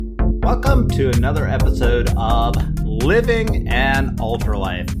Welcome to another episode of Living an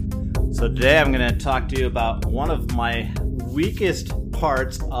Ultralife. So today I'm going to talk to you about one of my weakest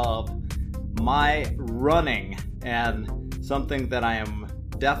parts of my running and something that I am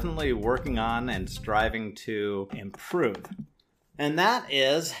definitely working on and striving to improve. And that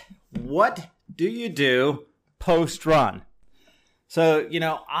is, what do you do post-run? So,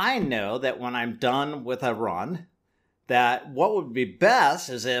 I know that when I'm done with a run, that what would be best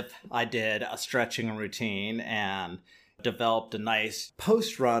is if I did a stretching routine and developed a nice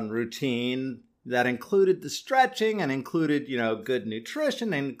post-run routine that included the stretching and included, good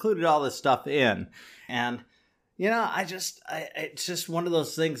nutrition and included all this stuff in. And, it's just one of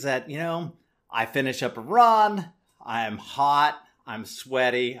those things that, I finish up a run, I'm hot, I'm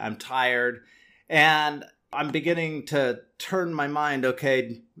sweaty, I'm tired, and I'm beginning to turn my mind,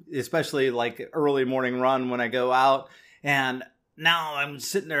 okay, especially like early morning run when I go out, and now I'm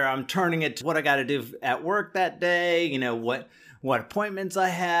sitting there, I'm turning it to what I got to do at work that day, what appointments I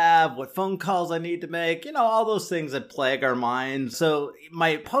have, what phone calls I need to make, all those things that plague our minds. So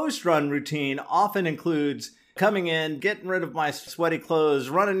my post-run routine often includes coming in, getting rid of my sweaty clothes,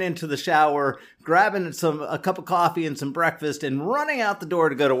 running into the shower, grabbing a cup of coffee and some breakfast, and running out the door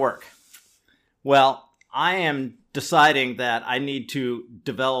to go to work. Well, I am deciding that I need to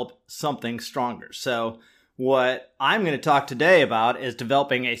develop something stronger. So what I'm going to talk today about is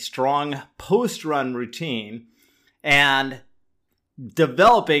developing a strong post-run routine and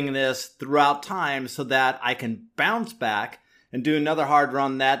developing this throughout time so that I can bounce back and do another hard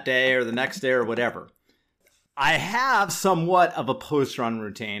run that day or the next day or whatever. I have somewhat of a post-run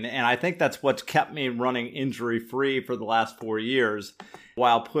routine, and I think that's what's kept me running injury-free for the last 4 years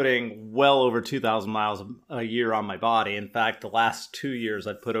while putting well over 2,000 miles a year on my body. In fact, the last 2 years,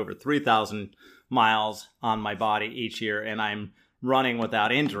 I've put over 3,000 miles on my body each year, and I'm running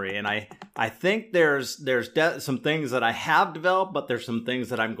without injury. And I think there's some things that I have developed, but there's some things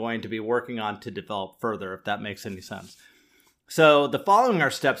that I'm going to be working on to develop further, if that makes any sense. So the following are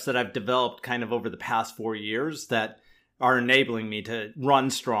steps that I've developed kind of over the past 4 years that are enabling me to run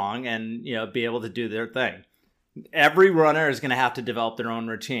strong and, be able to do their thing. Every runner is going to have to develop their own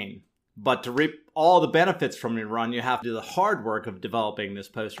routine. But to reap all the benefits from your run, you have to do the hard work of developing this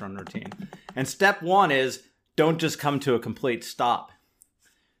post-run routine. And step one is don't just come to a complete stop.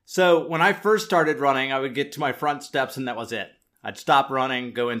 So when I first started running, I would get to my front steps and that was it. I'd stop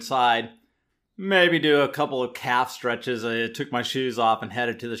running, go inside, maybe do a couple of calf stretches. I took my shoes off and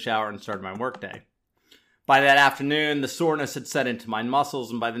headed to the shower and started my workday. By that afternoon, the soreness had set into my muscles,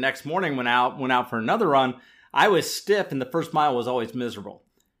 and by the next morning, went out for another run, I was stiff and the first mile was always miserable.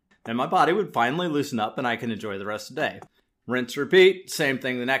 Then my body would finally loosen up and I can enjoy the rest of the day. Rinse, repeat, same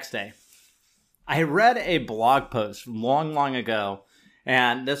thing the next day. I read a blog post long ago,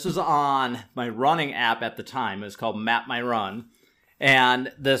 and this was on my running app at the time. It was called Map My Run.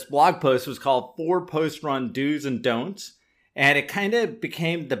 And this blog post was called 4 Post-Run Do's and Don'ts. And it kind of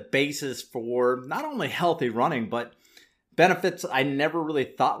became the basis for not only healthy running, but benefits I never really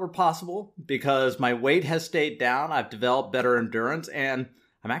thought were possible because my weight has stayed down. I've developed better endurance, and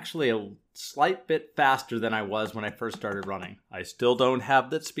I'm actually a slight bit faster than I was when I first started running. I still don't have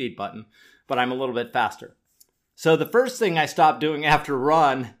that speed button, but I'm a little bit faster. So the first thing I stopped doing after a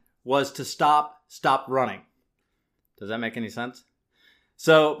run was to stop running. Does that make any sense?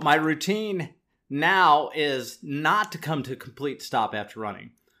 So my routine now is not to come to a complete stop after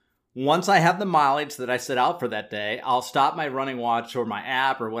running. Once I have the mileage that I set out for that day, I'll stop my running watch or my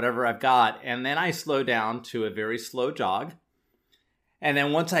app or whatever I've got, and then I slow down to a very slow jog. And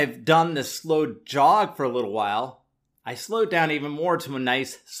then once I've done this slow jog for a little while, I slow down even more to a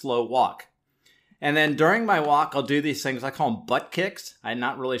nice slow walk. And then during my walk, I'll do these things, I call them butt kicks. I'm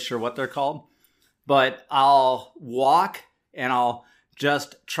not really sure what they're called, but I'll walk and I'll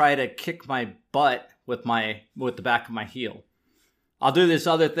just try to kick my butt with the back of my heel. I'll do this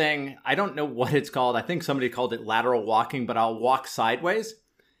other thing. I don't know what it's called. I think somebody called it lateral walking, but I'll walk sideways.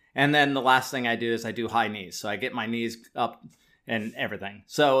 And then the last thing I do is I do high knees. So I get my knees up and everything.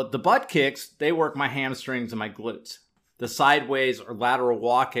 So the butt kicks, they work my hamstrings and my glutes. The sideways or lateral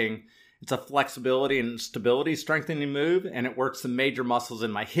walking, it's a flexibility and stability strengthening move, and it works the major muscles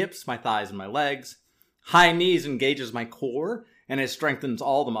in my hips, my thighs, and my legs. High knees engages my core, and it strengthens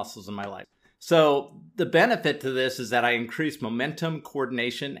all the muscles in my legs. So the benefit to this is that I increase momentum,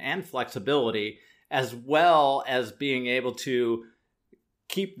 coordination, and flexibility, as well as being able to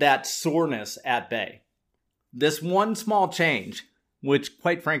keep that soreness at bay. This one small change, which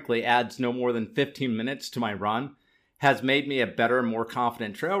quite frankly adds no more than 15 minutes to my run, has made me a better, more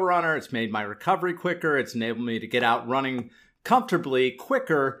confident trail runner. It's made my recovery quicker. It's enabled me to get out running comfortably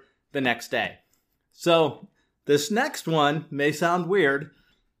quicker the next day. So this next one may sound weird,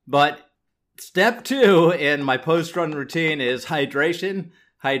 but step 2 in my post-run routine is hydration,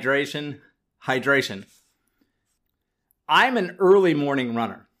 hydration, hydration. I'm an early morning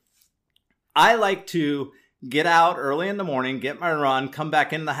runner. I like to get out early in the morning, get my run, come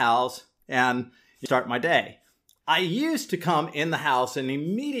back in the house, and start my day. I used to come in the house and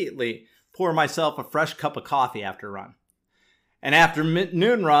immediately pour myself a fresh cup of coffee after a run. An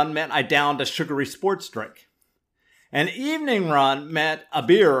afternoon run meant I downed a sugary sports drink. An evening run meant a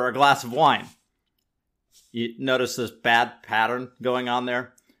beer or a glass of wine. You notice this bad pattern going on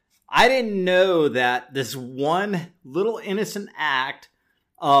there? I didn't know that this one little innocent act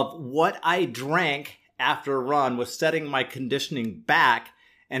of what I drank after a run was setting my conditioning back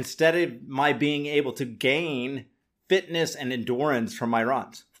instead of my being able to gain fitness and endurance from my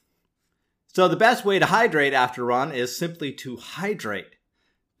runs. So the best way to hydrate after a run is simply to hydrate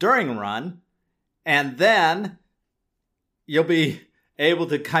during a run, and then you'll be able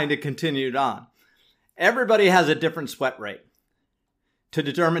to kind of continue it on. Everybody has a different sweat rate. To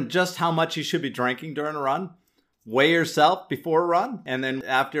determine just how much you should be drinking during a run, weigh yourself before a run, and then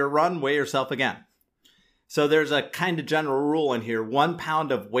after a run, weigh yourself again. So there's a kind of general rule in here. 1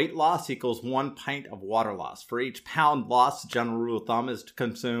 pound of weight loss equals 1 pint of water loss. For each pound lost, the general rule of thumb is to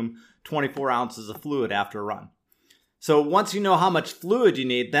consume 24 ounces of fluid after a run. So once you know how much fluid you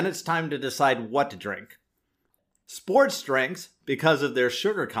need, then it's time to decide what to drink. Sports drinks, because of their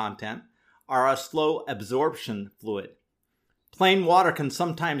sugar content, are a slow absorption fluid. Plain water can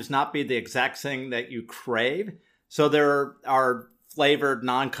sometimes not be the exact thing that you crave. So there are flavored,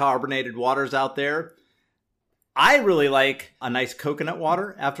 non-carbonated waters out there. I really like a nice coconut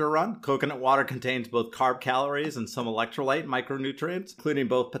water after a run. Coconut water contains both carb calories and some electrolyte micronutrients, including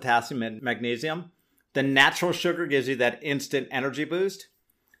both potassium and magnesium. The natural sugar gives you that instant energy boost.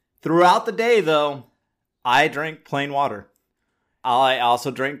 Throughout the day, though, I drink plain water. I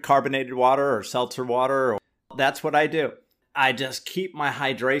also drink carbonated water or seltzer water. That's what I do. I just keep my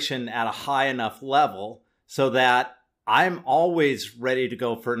hydration at a high enough level so that I'm always ready to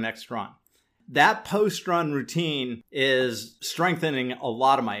go for a next run. That post-run routine is strengthening a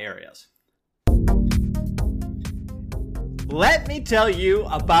lot of my areas. Let me tell you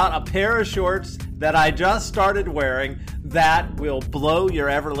about a pair of shorts that I just started wearing that will blow your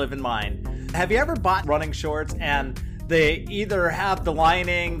ever-living mind. Have you ever bought running shorts and they either have the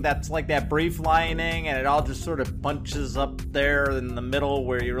lining that's like that brief lining and it all just sort of bunches up there in the middle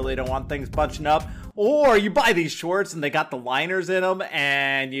where you really don't want things bunching up? Or you buy these shorts and they got the liners in them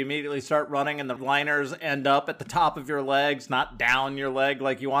and you immediately start running and the liners end up at the top of your legs, not down your leg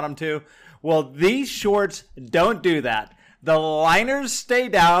like you want them to. Well, these shorts don't do that. The liners stay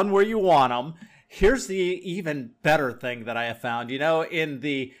down where you want them. Here's the even better thing that I have found. You know, in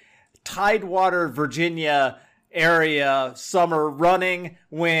the Tidewater, Virginia area summer running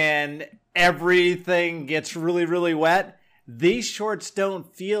when everything gets really, really wet, these shorts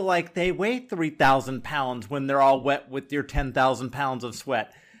don't feel like they weigh 3,000 pounds when they're all wet with your 10,000 pounds of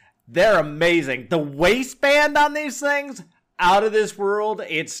sweat. They're amazing. The waistband on these things, out of this world.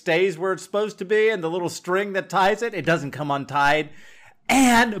 It stays where it's supposed to be, and the little string that ties it, it doesn't come untied.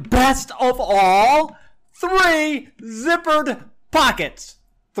 And best of all, 3 zippered pockets.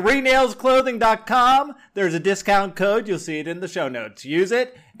 3nailsclothing.com. There's a discount code. You'll see it in the show notes. Use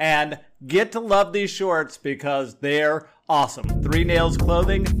it and get to love these shorts because they're awesome.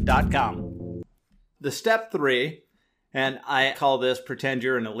 3nailsclothing.com. The step 3, and I call this pretend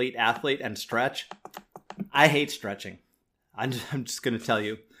you're an elite athlete and stretch. I hate stretching. I'm just going to tell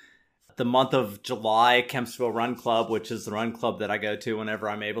you. The month of July, Kempsville Run Club, which is the run club that I go to whenever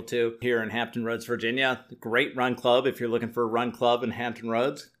I'm able to here in Hampton Roads, Virginia. Great run club. If you're looking for a run club in Hampton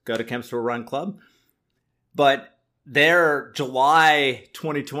Roads, go to Kempsville Run Club. But their July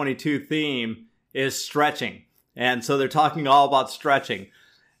 2022 theme is stretching. And so they're talking all about stretching.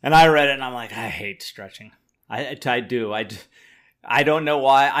 And I read it and I'm like, I hate stretching. I do. I don't know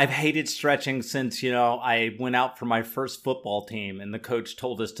why. I've hated stretching since, I went out for my first football team and the coach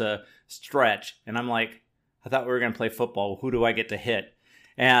told us to stretch. And I'm like, I thought we were going to play football. Who do I get to hit?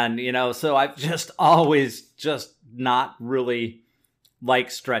 And, so I've just always just not really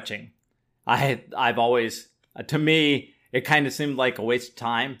liked stretching. I've always, to me, it kind of seemed like a waste of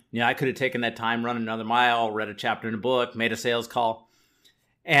time. I could have taken that time, run another mile, read a chapter in a book, made a sales call.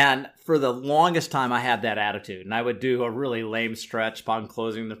 And for the longest time, I had that attitude. And I would do a really lame stretch upon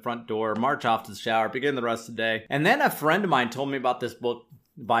closing the front door, march off to the shower, begin the rest of the day. And then a friend of mine told me about this book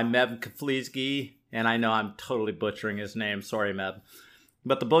by Meb Keflezighi. And I know I'm totally butchering his name. Sorry, Meb.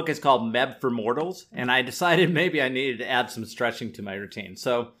 But the book is called Meb for Mortals. And I decided maybe I needed to add some stretching to my routine.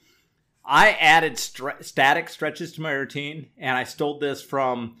 So I added static stretches to my routine, and I stole this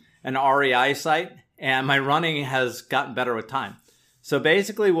from an REI site, and my running has gotten better with time. So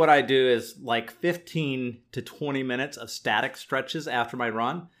basically what I do is like 15 to 20 minutes of static stretches after my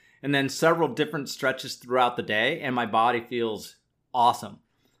run, and then several different stretches throughout the day, and my body feels awesome.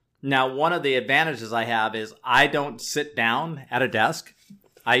 Now, one of the advantages I have is I don't sit down at a desk.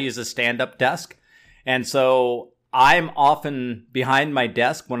 I use a stand-up desk. And so I'm often behind my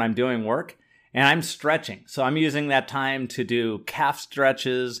desk when I'm doing work, and I'm stretching. So I'm using that time to do calf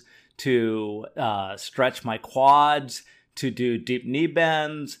stretches, to stretch my quads, to do deep knee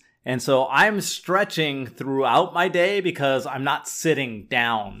bends. And so I'm stretching throughout my day because I'm not sitting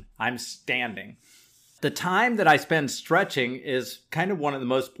down. I'm standing. The time that I spend stretching is kind of one of the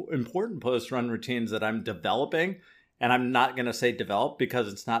most important post-run routines that I'm developing. And I'm not going to say develop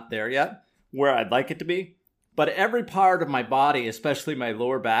because it's not there yet where I'd like it to be. But every part of my body, especially my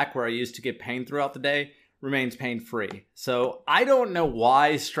lower back where I used to get pain throughout the day, remains pain-free. So I don't know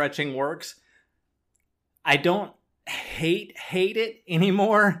why stretching works. I don't hate it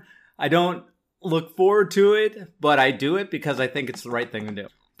anymore. I don't look forward to it, but I do it because I think it's the right thing to do.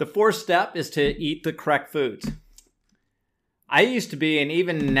 The fourth step is to eat the correct foods. I used to be, and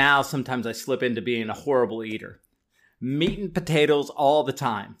even now sometimes I slip into being a horrible eater. Meat and potatoes all the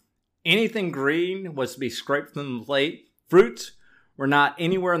time. Anything green was to be scraped from the plate. Fruits were not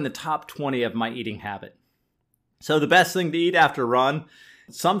anywhere in the top 20 of my eating habit. So the best thing to eat after a run,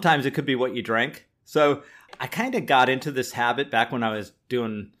 sometimes it could be what you drank. So I kind of got into this habit back when I was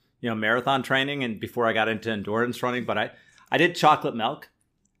doing, marathon training and before I got into endurance running, but I did chocolate milk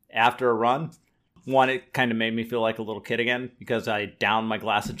after a run. One, it kind of made me feel like a little kid again because I downed my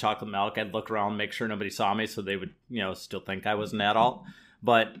glass of chocolate milk. I'd look around, make sure nobody saw me so they would, still think I was an adult.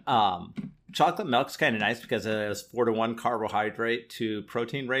 But chocolate milk's kind of nice because it has 4-to-1 carbohydrate to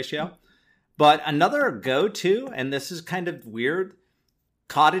protein ratio. But another go-to, and this is kind of weird,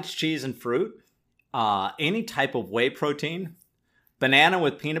 cottage cheese and fruit. Any type of whey protein. Banana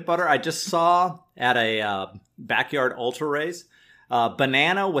with peanut butter. I just saw at a backyard ultra race,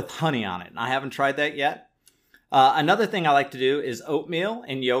 banana with honey on it. I haven't tried that yet. Another thing I like to do is oatmeal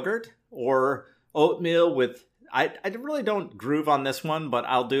and yogurt, or oatmeal with, I really don't groove on this one, but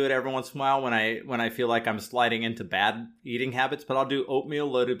I'll do it every once in a while when I feel like I'm sliding into bad eating habits. But I'll do oatmeal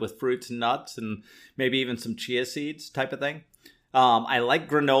loaded with fruits and nuts and maybe even some chia seeds type of thing. I like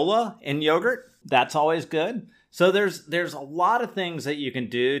granola and yogurt. That's always good. So there's a lot of things that you can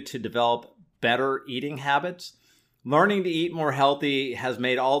do to develop better eating habits. Learning to eat more healthy has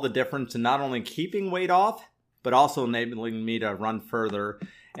made all the difference in not only keeping weight off, but also enabling me to run further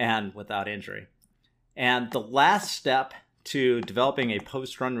and without injury. And the last step to developing a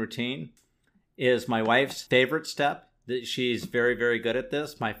post-run routine is my wife's favorite step. She's very, very good at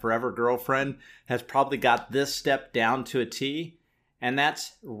this. My forever girlfriend has probably got this step down to a T, and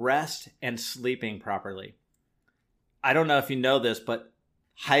that's rest and sleeping properly. I don't know if you know this, but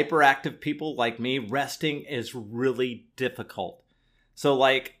hyperactive people like me, resting is really difficult. So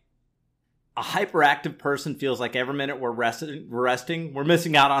like a hyperactive person feels like every minute we're resting, we're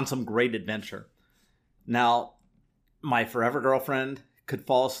missing out on some great adventure. Now, my forever girlfriend could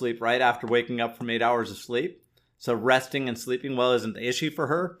fall asleep right after waking up from 8 hours of sleep. So resting and sleeping well isn't the issue for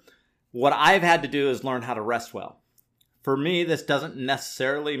her. What I've had to do is learn how to rest well. For me, this doesn't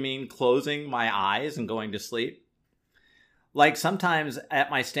necessarily mean closing my eyes and going to sleep. Like sometimes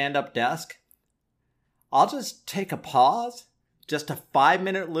at my stand-up desk, I'll just take a pause, just a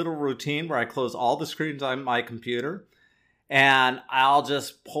 5-minute little routine where I close all the screens on my computer, and I'll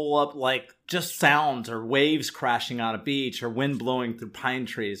just pull up like just sounds or waves crashing on a beach or wind blowing through pine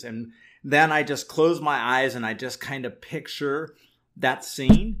trees. And then I just close my eyes and I just kind of picture that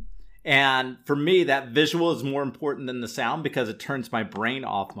scene. And for me, that visual is more important than the sound because it turns my brain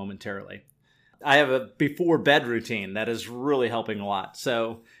off momentarily. I have a before bed routine that is really helping a lot.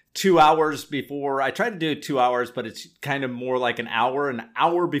 So 2 hours before, I try to do 2 hours, but it's kind of more like an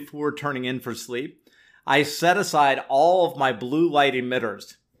hour before turning in for sleep. I set aside all of my blue light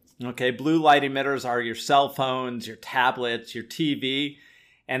emitters. Okay, blue light emitters are your cell phones, your tablets, your TV.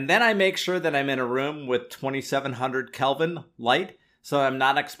 And then I make sure that I'm in a room with 2700 Kelvin light, so I'm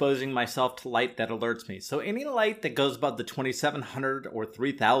not exposing myself to light that alerts me. So any light that goes above the 2700 or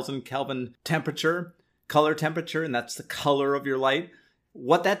 3000 Kelvin temperature, color temperature, and that's the color of your light,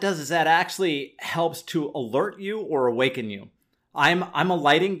 what that does is that actually helps to alert you or awaken you. I'm a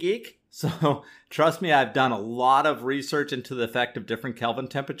lighting geek, so trust me, I've done a lot of research into the effect of different Kelvin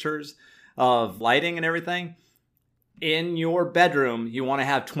temperatures of lighting and everything. In your bedroom, you want to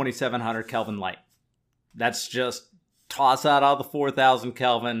have 2700 Kelvin light. That's just toss out all the 4000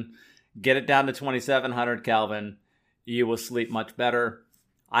 Kelvin get it down to 2700 Kelvin. You will sleep much better.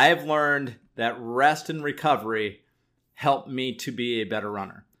 I have learned that rest and recovery help me to be a better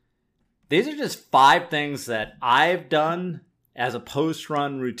runner. These are just 5 things that I've done as a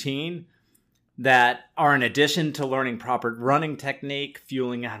post-run routine that are in addition to learning proper running technique,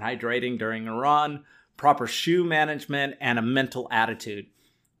 fueling and hydrating during a run, proper shoe management, and a mental attitude.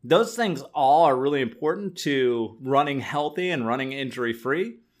 Those things all are really important to running healthy and running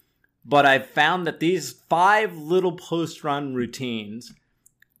injury-free. But I've found that these 5 little post-run routines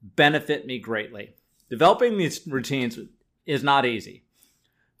benefit me greatly. Developing these routines is not easy,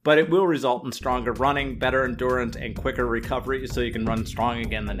 but it will result in stronger running, better endurance, and quicker recovery so you can run strong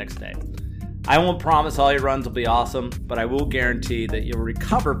again the next day. I won't promise all your runs will be awesome, but I will guarantee that you'll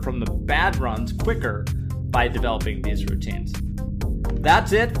recover from the bad runs quicker by developing these routines.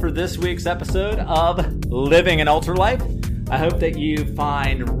 That's it for this week's episode of Living an Ultra Life. I hope that you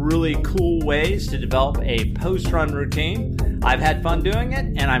find really cool ways to develop a post-run routine. I've had fun doing it,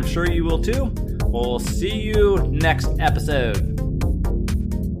 and I'm sure you will too. We'll see you next episode.